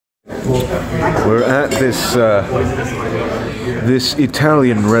We're at this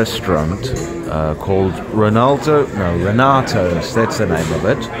Italian restaurant called Renato's, that's the name of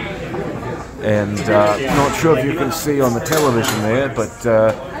it. And not sure if you can see on the television there, but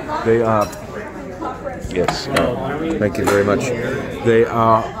they are, yes, thank you very much. They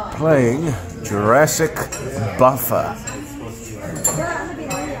are playing Jurassic Buffer.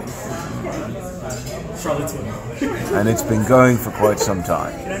 And it's been going for quite some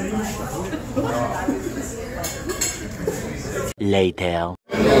time. Later.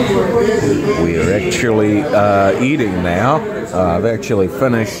 We're actually eating now. I've actually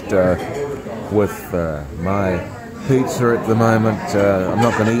finished with my pizza at the moment. I'm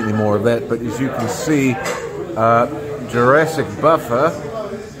not going to eat any more of that, but as you can see, Jurassic Buffer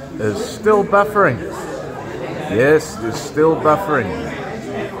is still buffering. Yes, it is still buffering.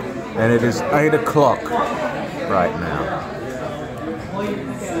 And it is 8 o'clock right now.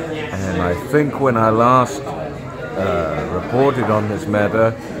 And I think when I last reported on this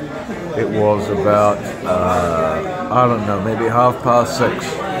matter, it was about, I don't know, maybe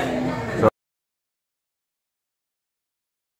 6:30.